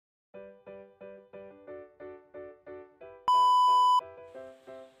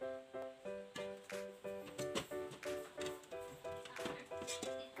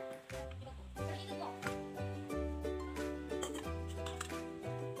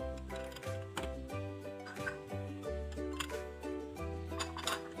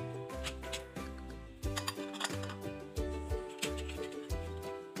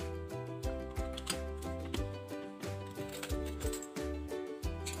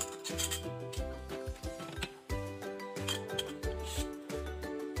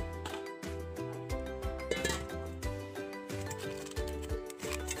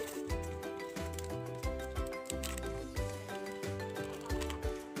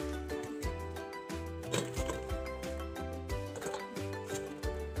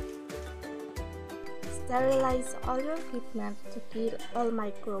Sterilize all your equipment to kill all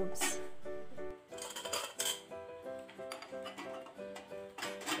microbes.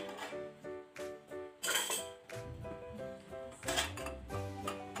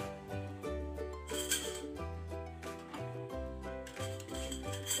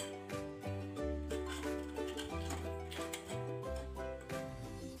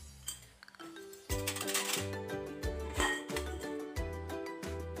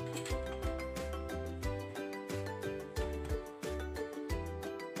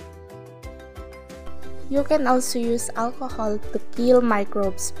 You can also use alcohol to kill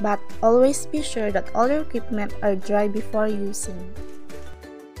microbes, but always be sure that all your equipment are dry before using.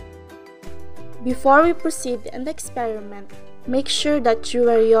 Before we proceed in the experiment, make sure that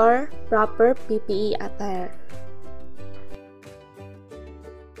you wear your proper PPE attire.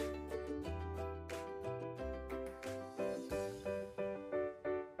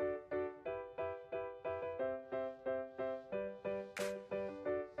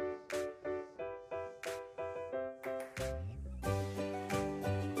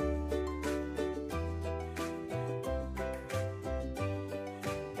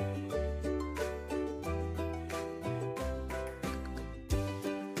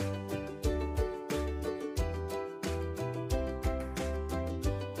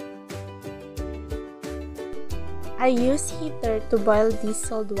 I use heater to boil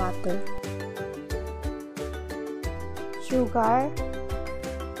distilled water. Sugar.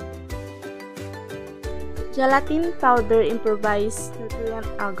 Gelatin powder improvised nutrient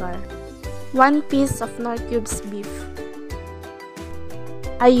agar. 1 piece of Knorr cubes beef.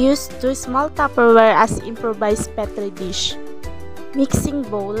 I used 2 small Tupperware as improvised petri dish. Mixing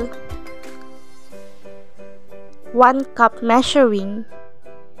bowl. 1 cup measuring.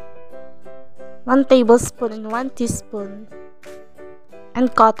 1 tablespoon and 1 teaspoon,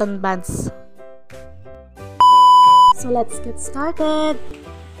 and cotton buds. So let's get started.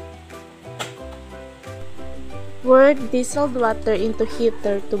 Pour distilled water into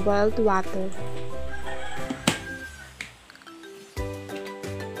heater to boiled water.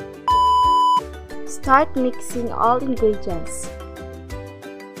 Start mixing all ingredients.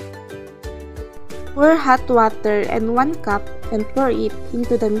 Pour hot water and 1 cup and pour it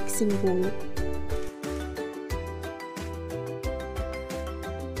into the mixing bowl.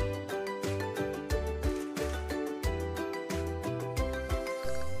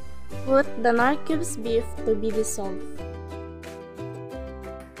 Put the Knorr cubes beef to be dissolved.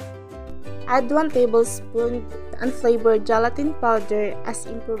 Add 1 tablespoon unflavored gelatin powder as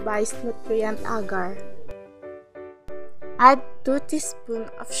improvised nutrient agar. Add 2 teaspoons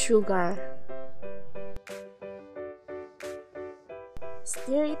of sugar.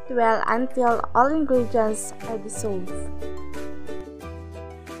 Stir it well until all ingredients are dissolved.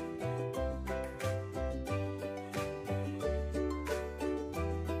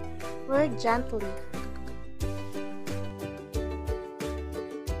 Pour gently.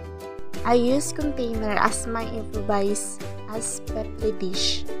 I use container as my improvised as petri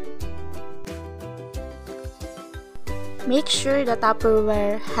dish. Make sure the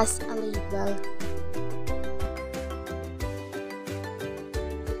Tupperware has a label.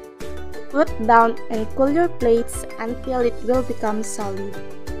 Put down and cool your plates until it will become solid.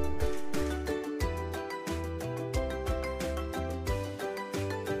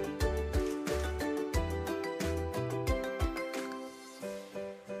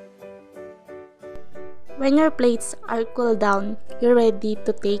 When your plates are cooled down, you're ready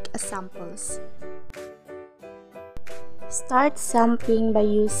to take samples. Start sampling by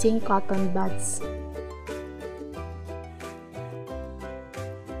using cotton buds.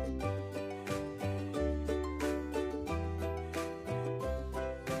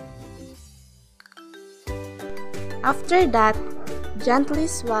 After that, gently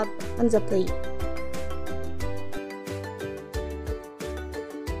swab on the plate.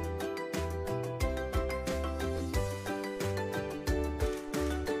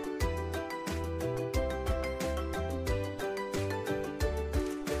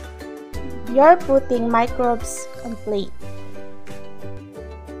 You're putting microbes on plate.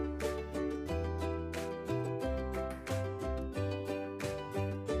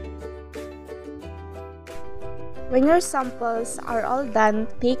 When your samples are all done,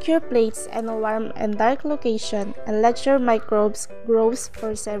 take your plates in a warm and dark location and let your microbes grow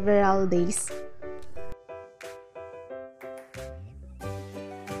for several days.